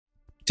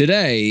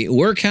Today,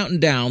 we're counting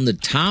down the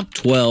top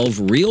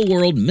 12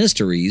 real-world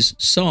mysteries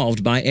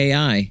solved by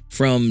AI.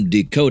 From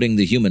decoding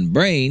the human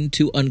brain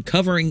to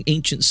uncovering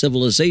ancient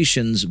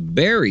civilizations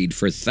buried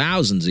for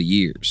thousands of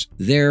years.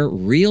 They're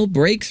real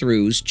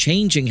breakthroughs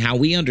changing how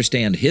we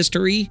understand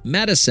history,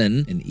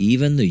 medicine, and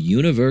even the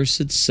universe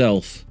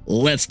itself.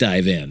 Let's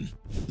dive in.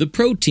 The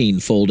protein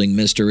folding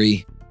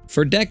mystery.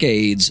 For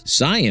decades,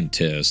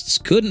 scientists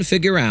couldn't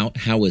figure out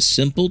how a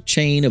simple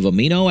chain of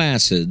amino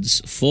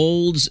acids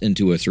folds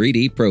into a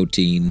 3D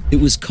protein. It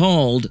was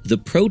called the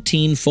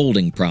protein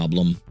folding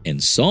problem,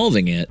 and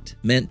solving it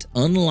meant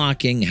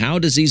unlocking how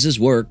diseases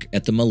work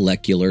at the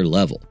molecular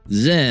level.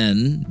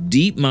 Then,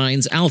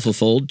 DeepMind's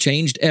AlphaFold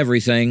changed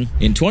everything.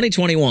 In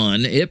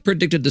 2021, it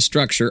predicted the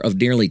structure of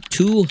nearly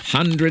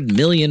 200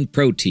 million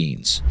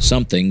proteins,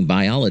 something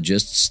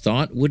biologists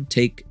thought would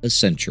take a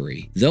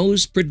century.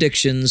 Those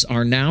predictions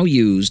are now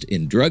used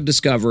in drug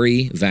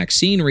discovery,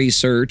 vaccine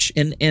research,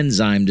 and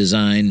enzyme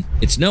design.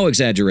 It's no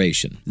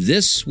exaggeration.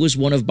 This was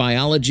one of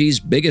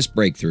biology's biggest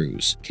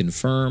breakthroughs,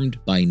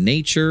 confirmed by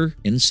Nature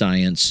and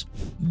Science.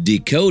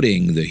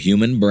 Decoding the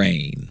human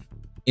brain.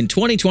 In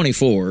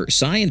 2024,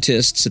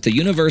 scientists at the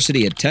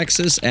University of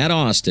Texas at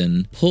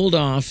Austin pulled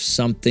off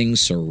something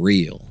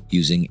surreal,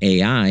 using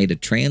AI to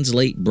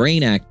translate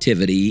brain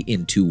activity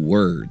into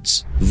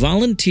words.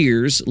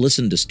 Volunteers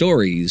listened to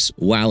stories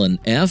while an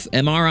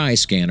fMRI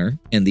scanner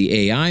and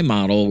the AI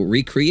model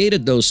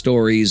recreated those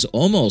stories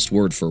almost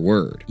word for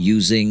word,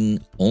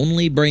 using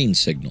only brain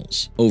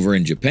signals. Over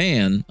in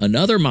Japan,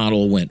 another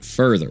model went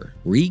further,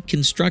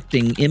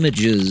 reconstructing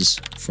images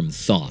from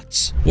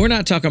thoughts. We're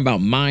not talking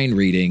about mind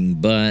reading,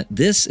 but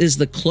this is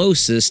the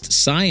closest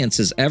science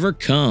has ever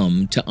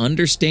come to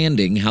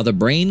understanding how the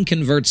brain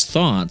converts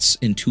thoughts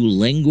into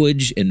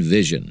language and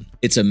vision.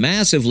 It's a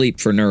massive leap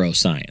for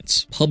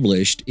neuroscience,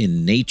 published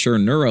in Nature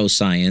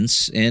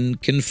Neuroscience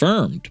and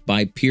confirmed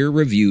by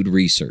peer-reviewed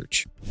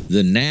research.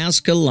 The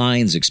Nazca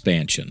Lines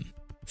expansion.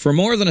 For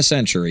more than a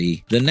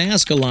century, the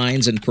Nazca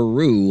Lines in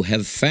Peru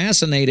have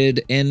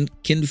fascinated and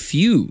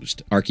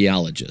confused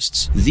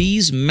archaeologists.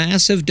 These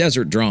massive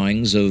desert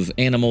drawings of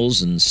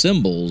animals and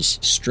symbols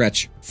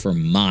stretch for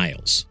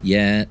miles,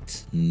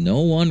 yet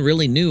no one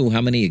really knew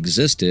how many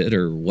existed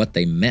or what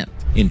they meant.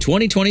 In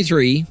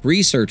 2023,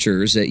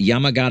 researchers at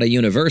Yamagata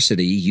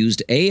University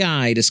used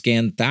AI to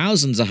scan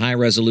thousands of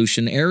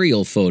high-resolution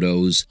aerial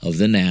photos of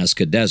the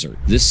Nazca Desert.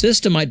 The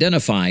system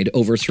identified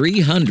over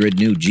 300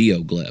 new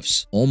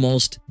geoglyphs,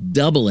 almost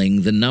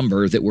doubling the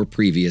number that were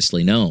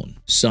previously known.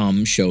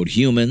 Some showed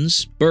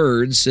humans,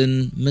 birds,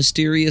 and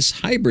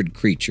mysterious hybrid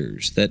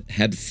creatures that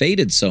had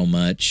faded so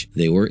much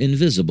they were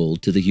invisible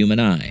to the human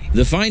eye.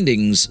 The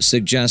findings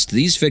suggest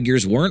these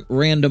figures weren't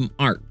random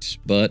art,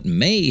 but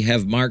may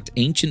have marked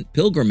ancient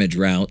pilgrimage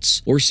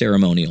routes or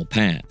ceremonial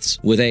paths.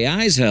 With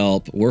AI's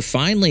help, we're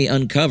finally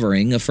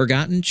uncovering a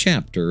forgotten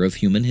chapter of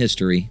human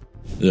history.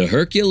 The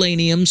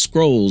Herculaneum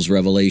Scrolls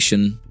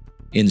revelation.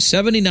 In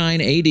 79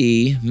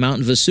 AD,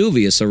 Mount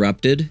Vesuvius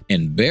erupted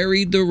and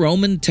buried the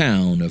Roman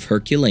town of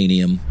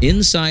Herculaneum.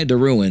 Inside the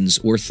ruins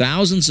were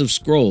thousands of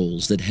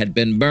scrolls that had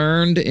been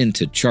burned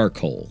into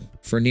charcoal.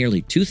 For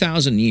nearly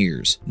 2,000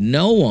 years,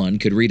 no one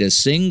could read a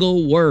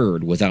single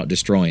word without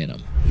destroying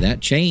them.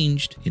 That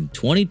changed in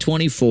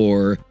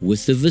 2024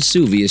 with the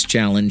Vesuvius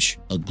Challenge,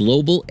 a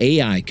global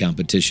AI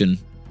competition.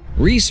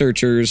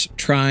 Researchers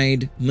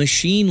tried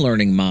machine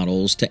learning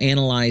models to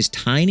analyze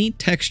tiny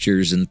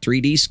textures in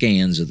 3D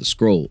scans of the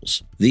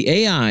scrolls. The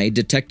AI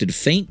detected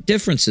faint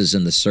differences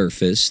in the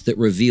surface that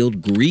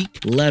revealed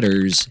Greek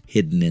letters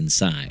hidden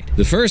inside.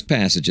 The first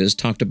passages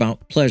talked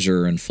about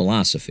pleasure and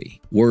philosophy,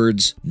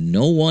 words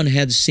no one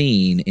had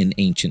seen in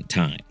ancient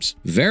times.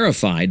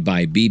 Verified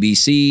by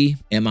BBC,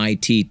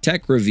 MIT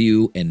Tech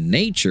Review, and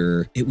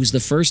Nature, it was the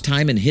first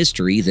time in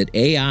history that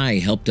AI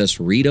helped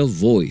us read a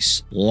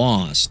voice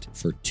lost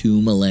for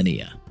 2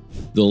 millennia.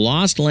 The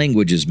lost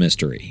languages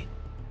mystery.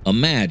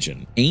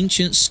 Imagine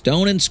ancient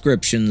stone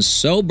inscriptions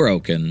so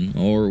broken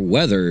or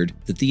weathered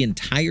that the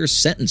entire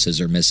sentences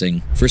are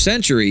missing. For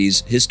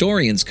centuries,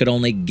 historians could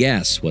only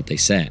guess what they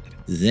said.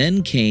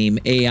 Then came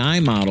AI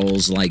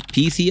models like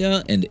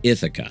Pythia and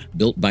Ithaca,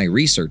 built by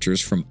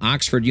researchers from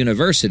Oxford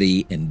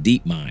University and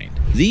DeepMind.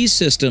 These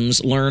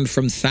systems learned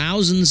from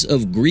thousands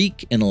of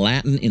Greek and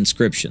Latin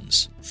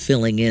inscriptions,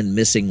 filling in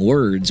missing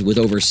words with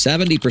over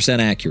 70%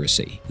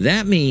 accuracy.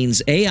 That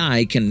means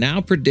AI can now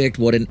predict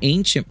what an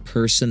ancient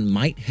person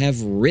might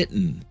have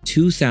written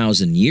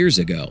 2,000 years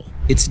ago.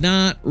 It's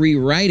not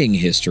rewriting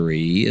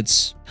history,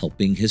 it's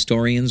helping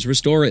historians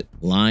restore it,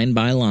 line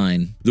by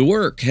line. The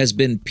work has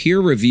been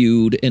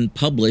peer-reviewed and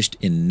published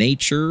in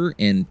Nature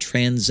and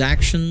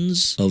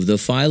Transactions of the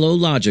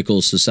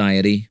Philological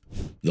Society.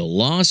 The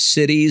Lost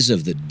Cities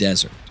of the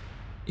Desert.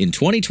 In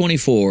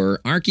 2024,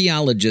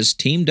 archaeologists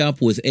teamed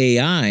up with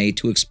AI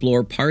to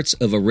explore parts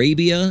of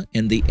Arabia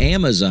and the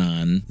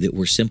Amazon that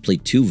were simply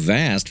too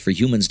vast for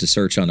humans to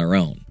search on their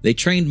own. They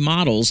trained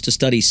models to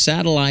study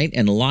satellite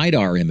and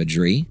LiDAR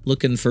imagery,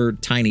 looking for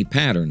tiny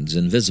patterns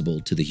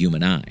invisible to the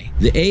human eye.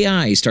 The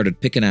AI started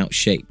picking out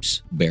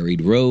shapes, buried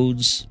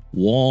roads,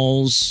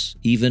 walls,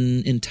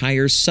 even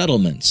entire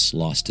settlements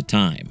lost to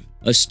time.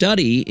 A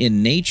study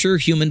in Nature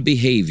Human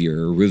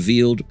Behavior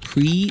revealed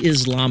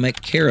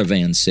pre-Islamic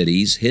caravan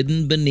cities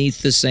hidden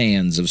beneath the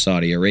sands of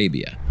Saudi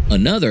Arabia.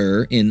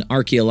 Another, in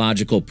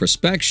archaeological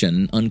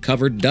prospection,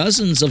 uncovered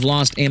dozens of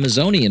lost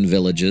Amazonian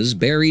villages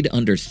buried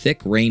under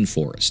thick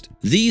rainforest.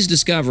 These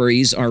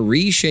discoveries are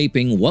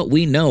reshaping what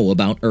we know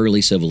about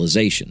early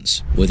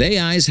civilizations. With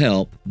AI's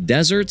help,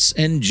 deserts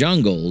and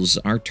jungles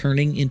are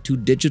turning into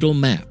digital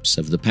maps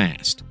of the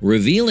past,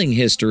 revealing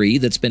history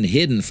that's been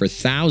hidden for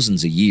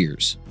thousands of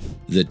years.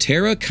 The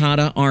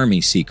Terracotta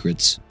Army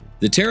Secrets.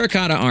 The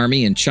Terracotta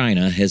Army in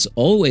China has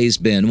always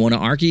been one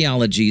of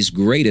archaeology's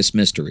greatest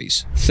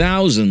mysteries.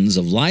 Thousands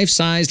of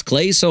life-sized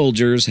clay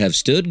soldiers have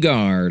stood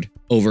guard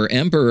over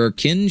Emperor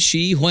Qin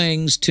Shi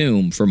Huang's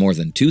tomb for more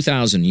than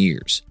 2,000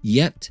 years.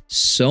 Yet,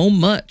 so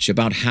much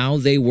about how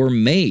they were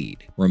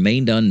made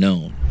remained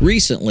unknown.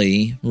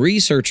 Recently,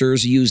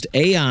 researchers used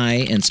AI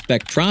and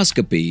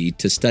spectroscopy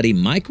to study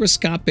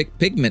microscopic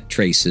pigment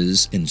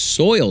traces in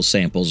soil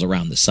samples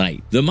around the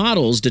site. The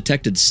models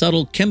detected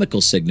subtle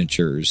chemical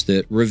signatures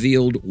that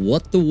revealed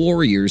what the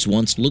warriors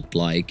once looked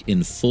like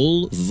in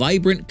full,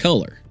 vibrant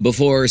color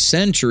before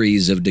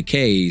centuries of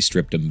decay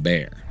stripped them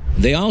bare.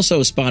 They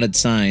also spotted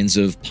signs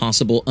of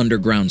possible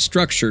underground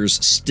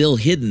structures still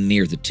hidden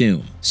near the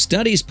tomb.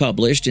 Studies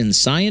published in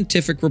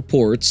Scientific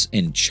Reports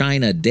and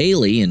China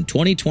Daily in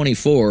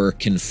 2024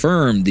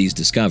 confirmed these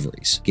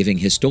discoveries, giving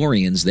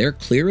historians their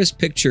clearest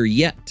picture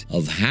yet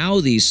of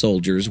how these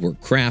soldiers were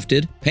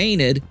crafted,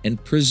 painted,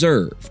 and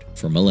preserved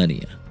for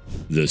millennia.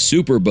 The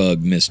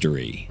superbug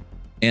mystery.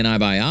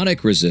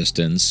 Antibiotic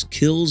resistance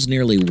kills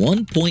nearly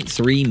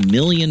 1.3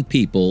 million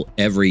people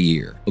every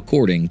year,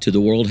 according to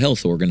the World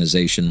Health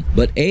Organization.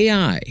 But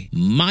AI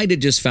might have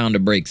just found a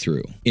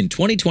breakthrough. In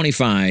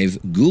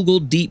 2025,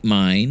 Google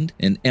DeepMind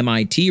and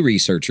MIT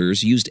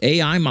researchers used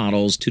AI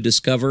models to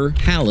discover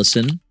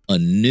halicin, a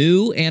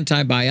new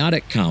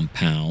antibiotic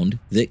compound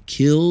that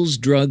kills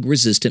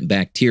drug-resistant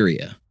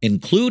bacteria,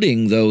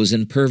 including those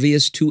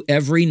impervious to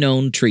every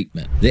known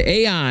treatment. The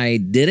AI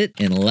did it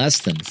in less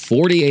than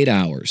 48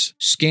 hours,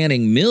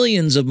 scanning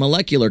millions of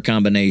molecular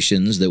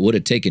combinations that would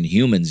have taken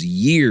humans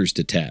years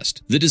to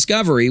test. The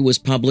discovery was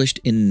published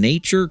in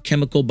Nature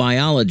Chemical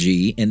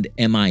Biology and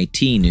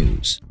MIT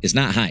News. It's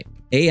not hype.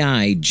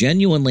 AI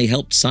genuinely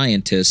helped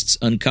scientists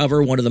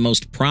uncover one of the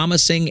most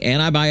promising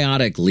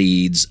antibiotic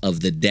leads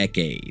of the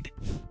decade.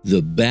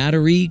 The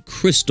battery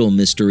crystal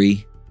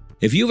mystery.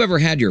 If you've ever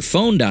had your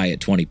phone die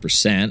at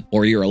 20%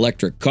 or your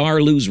electric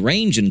car lose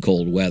range in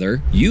cold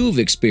weather, you've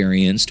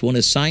experienced one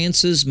of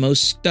science's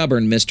most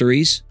stubborn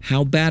mysteries: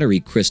 how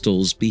battery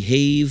crystals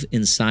behave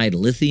inside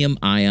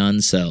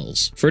lithium-ion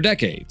cells. For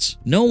decades,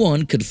 no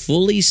one could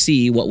fully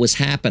see what was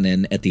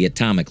happening at the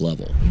atomic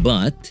level.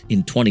 But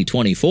in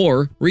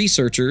 2024,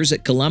 researchers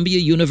at Columbia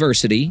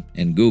University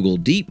and Google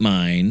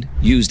DeepMind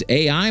used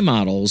AI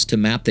models to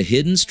map the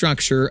hidden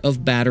structure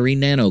of battery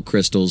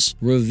nanocrystals,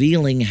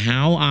 revealing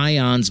how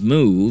ions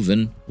move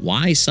and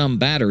why some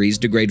batteries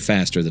degrade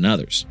faster than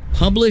others.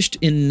 Published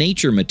in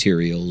Nature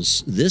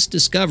Materials, this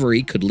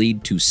discovery could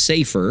lead to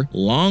safer,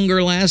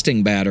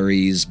 longer-lasting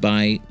batteries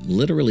by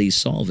literally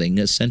solving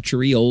a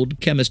century-old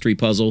chemistry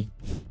puzzle.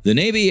 The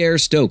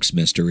Navier-Stokes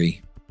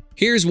mystery.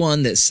 Here's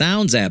one that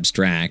sounds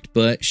abstract,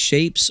 but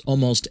shapes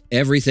almost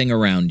everything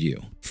around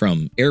you,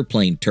 from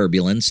airplane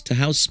turbulence to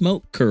how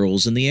smoke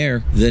curls in the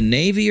air. The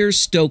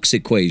Navier-Stokes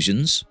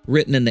equations,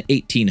 written in the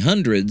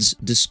 1800s,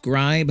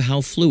 describe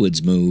how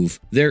fluids move.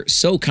 They're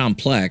so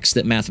complex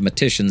that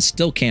mathematicians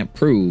still can't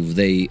prove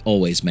they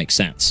always make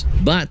sense.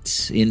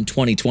 But in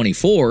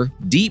 2024,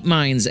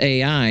 DeepMind's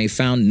AI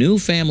found new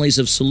families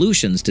of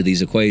solutions to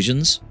these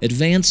equations,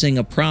 advancing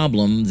a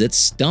problem that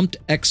stumped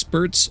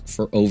experts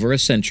for over a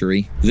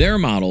century. Their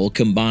model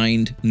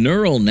combined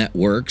neural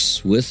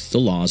networks with the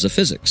laws of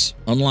physics,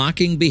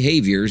 unlocking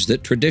behaviors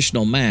that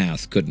traditional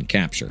math couldn't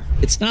capture.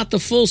 It's not the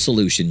full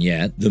solution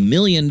yet. The $1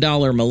 million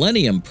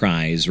Millennium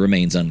Prize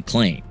remains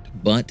unclaimed,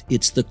 but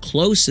it's the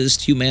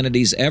closest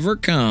humanity's ever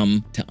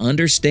come to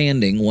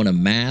understanding one of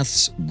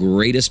math's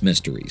greatest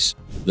mysteries: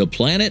 the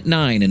Planet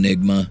 9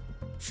 enigma.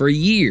 For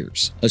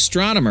years,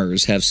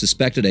 astronomers have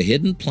suspected a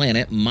hidden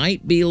planet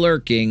might be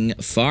lurking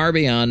far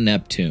beyond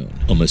Neptune,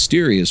 a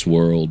mysterious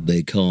world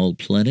they call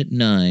Planet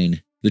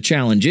 9. The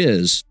challenge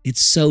is,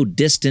 it's so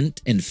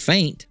distant and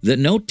faint that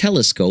no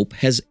telescope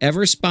has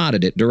ever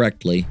spotted it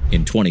directly.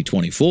 In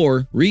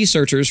 2024,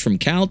 researchers from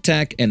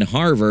Caltech and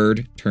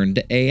Harvard turned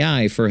to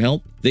AI for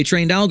help. They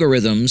trained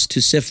algorithms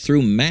to sift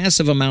through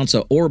massive amounts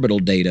of orbital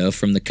data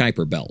from the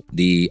Kuiper Belt,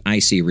 the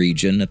icy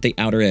region at the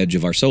outer edge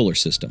of our solar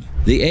system.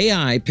 The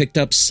AI picked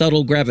up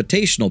subtle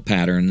gravitational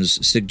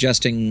patterns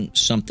suggesting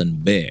something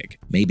big,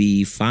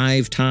 maybe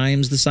 5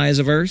 times the size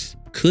of Earth,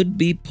 could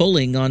be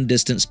pulling on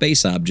distant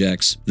space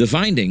objects. The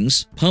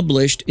findings,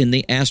 published in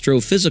the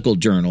Astrophysical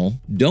Journal,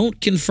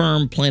 don't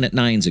confirm Planet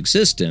 9's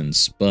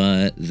existence,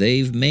 but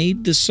they've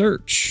made the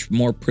search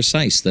more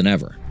precise than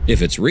ever.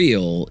 If it's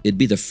real, it'd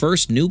be the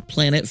first new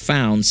planet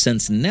found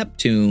since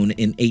Neptune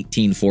in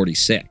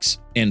 1846,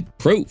 and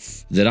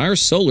proof that our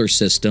solar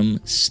system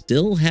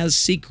still has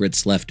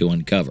secrets left to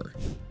uncover.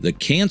 The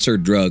cancer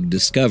drug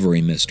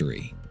discovery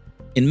mystery.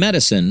 In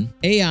medicine,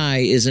 AI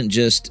isn't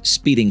just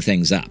speeding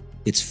things up.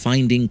 It's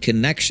finding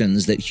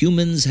connections that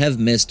humans have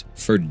missed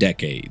for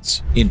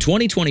decades. In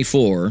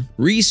 2024,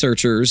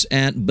 researchers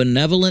at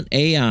Benevolent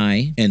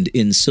AI and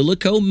In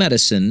Silico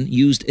Medicine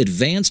used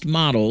advanced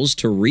models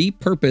to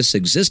repurpose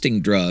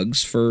existing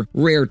drugs for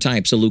rare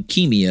types of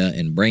leukemia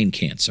and brain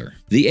cancer.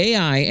 The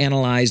AI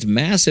analyzed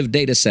massive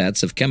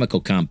datasets of chemical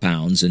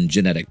compounds and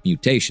genetic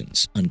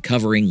mutations,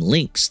 uncovering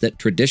links that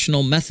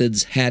traditional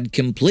methods had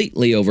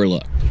completely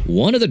overlooked.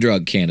 One of the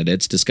drug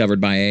candidates discovered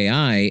by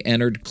AI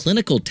entered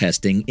clinical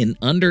testing in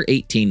under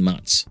 18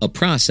 months, a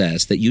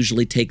process that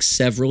usually takes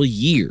several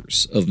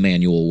years of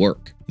manual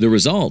work. The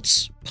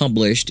results,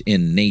 published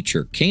in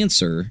Nature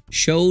Cancer,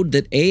 showed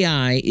that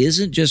AI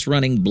isn't just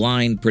running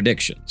blind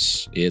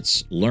predictions,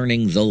 it's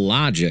learning the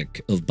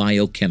logic of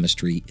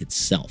biochemistry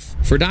itself.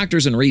 For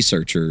doctors and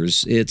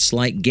researchers, it's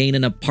like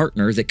gaining a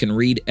partner that can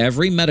read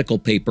every medical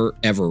paper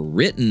ever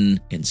written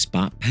and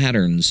spot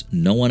patterns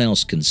no one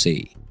else can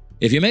see.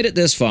 If you made it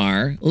this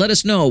far, let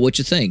us know what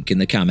you think in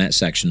the comment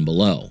section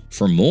below.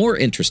 For more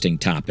interesting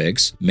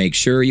topics, make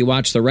sure you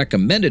watch the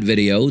recommended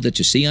video that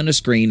you see on the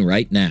screen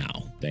right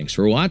now. Thanks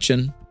for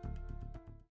watching.